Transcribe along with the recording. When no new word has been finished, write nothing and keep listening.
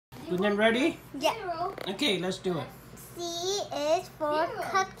Kunden, ready? Yeah. Okay, let's do it. C is for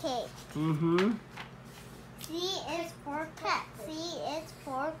cupcake. Mm-hmm. C is for cat. C is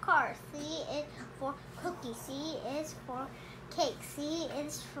for car. C is for cookie. C is for cake. C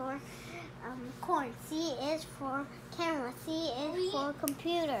is for corn. C is for camera. C is for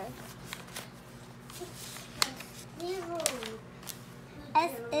computer.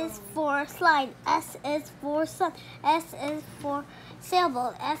 S is for slide. S is for sun. S is for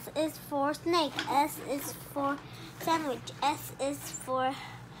sailboat. S is for snake. S is for sandwich. S is for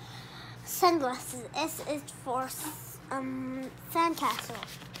sunglasses. S is for sandcastle.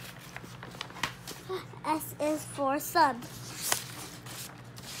 S is for sun.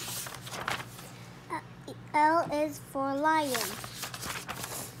 L is for lion.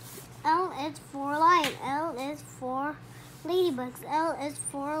 L is for lion. L is for ladybugs. L is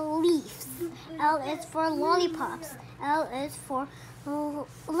for leaves. L is for lollipops. L is for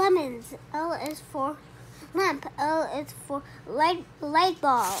lemons. L is for lamp. L is for light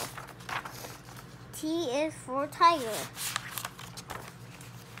bulb. T is for tiger.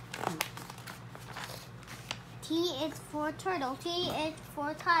 T is for turtle. T is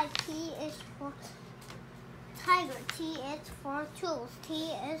for tie. T is for tiger. T is for tools.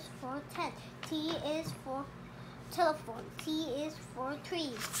 T is for tent. T is for telephone. T is for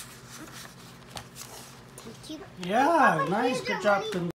trees. Thank you. Yeah, nice. Good job, Kunden.